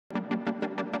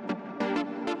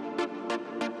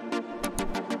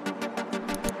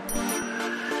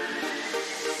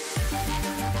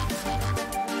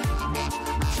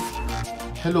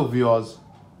Hello viewers,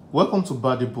 welcome to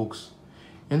Badi Books.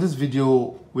 In this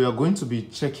video, we are going to be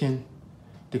checking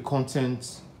the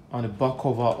contents on the back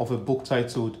cover of a book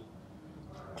titled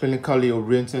Clinically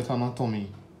Oriented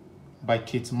Anatomy by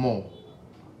Kate Moore.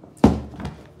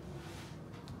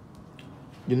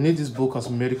 You need this book as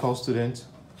a medical student.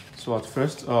 So at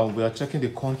first, we are checking the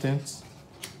contents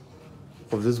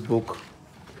of this book.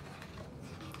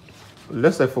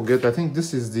 Lest I forget, I think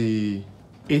this is the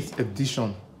 8th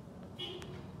edition,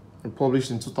 published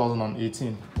in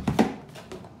 2018.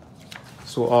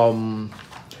 So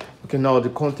okay, now the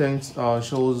content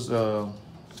shows the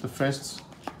first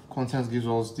content gives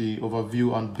us the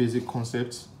overview and basic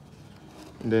concepts,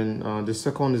 and then the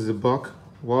second is the back,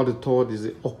 while the third is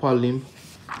the upper limb,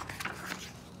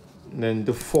 and then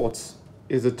the fourth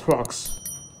is the thorax,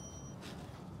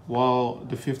 while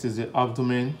the fifth is the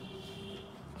abdomen,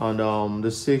 and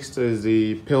the sixth is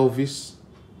the pelvis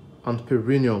and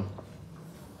perineum.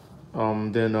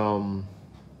 Then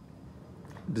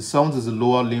the seventh is the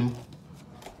lower limb,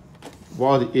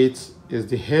 while the eighth is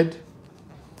the head.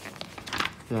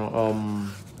 Then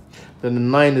the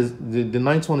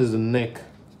ninth one is the neck,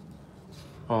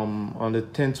 and the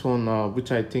 10th one,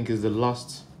 which I think is the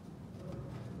last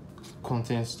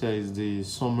contents there, is the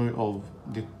summary of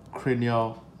the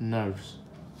cranial nerves,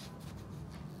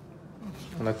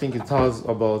 and I think it has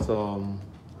about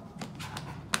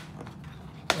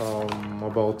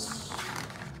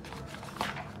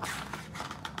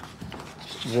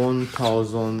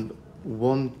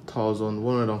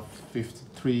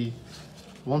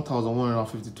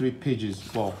 1153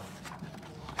 pages. Wow.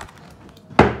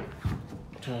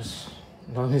 Just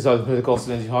that means as a medical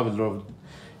student you have a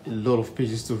lot of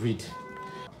pages to read.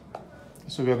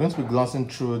 So we are going to be glancing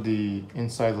through the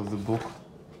inside of the book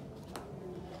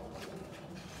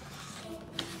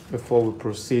before we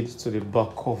proceed to the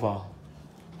back cover.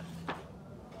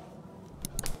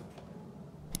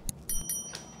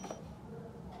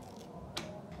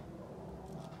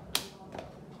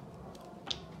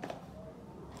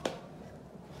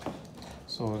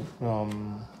 So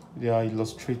there are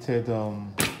illustrated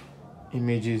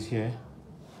images here,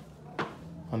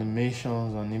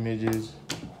 animations and images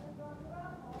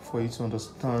for you to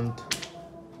understand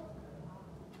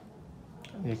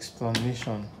the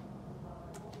explanation.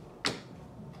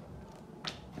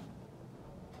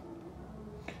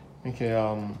 Okay,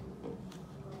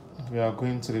 we are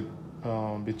going to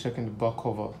be checking the back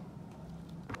cover.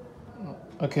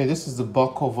 Okay, this is the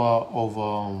back cover of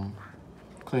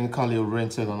Clinically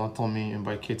Oriented Anatomy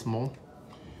by Kate Moore.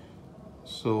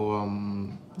 So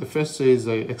the first says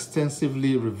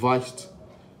extensively revised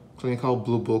clinical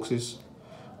blue boxes.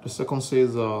 The second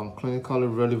says clinically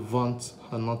relevant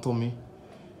anatomy,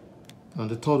 and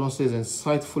the third one says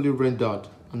insightfully rendered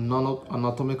and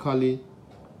anatomically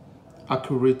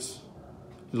accurate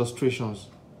illustrations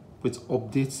with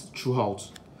updates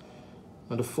throughout.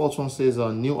 And the fourth one says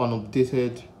new and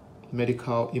updated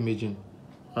medical imaging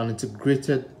and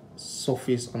integrated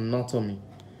surface anatomy.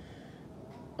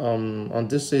 And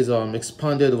this says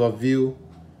expanded overview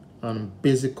and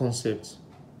basic concepts.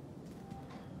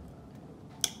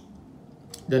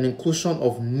 Then inclusion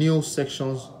of new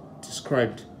sections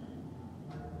described.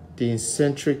 The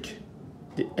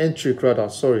enteric rather,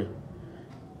 sorry.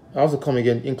 I have to come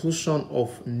again. Inclusion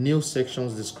of new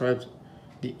sections described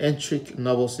the enteric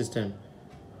nervous system.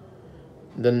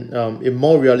 Then a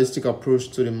more realistic approach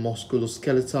to the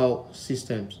musculoskeletal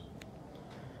systems.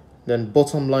 Then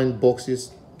bottom line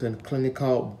boxes, then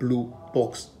clinical blue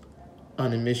box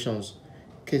animations,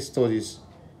 case studies,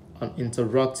 and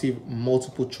interactive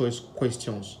multiple choice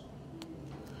questions.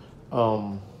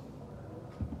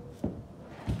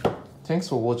 Thanks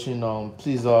for watching.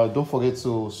 Please don't forget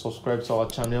to subscribe to our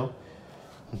channel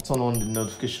and turn on the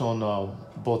notification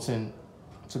button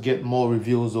to get more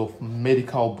reviews of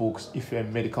medical books if you're a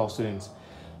medical student.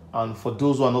 And for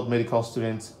those who are not medical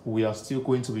students, we are still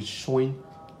going to be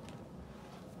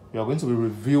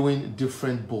reviewing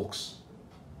different books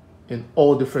in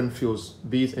all different fields,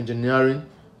 be it engineering,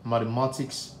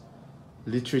 mathematics,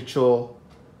 literature,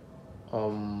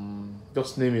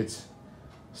 just name it.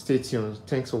 Stay tuned.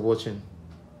 Thanks for watching.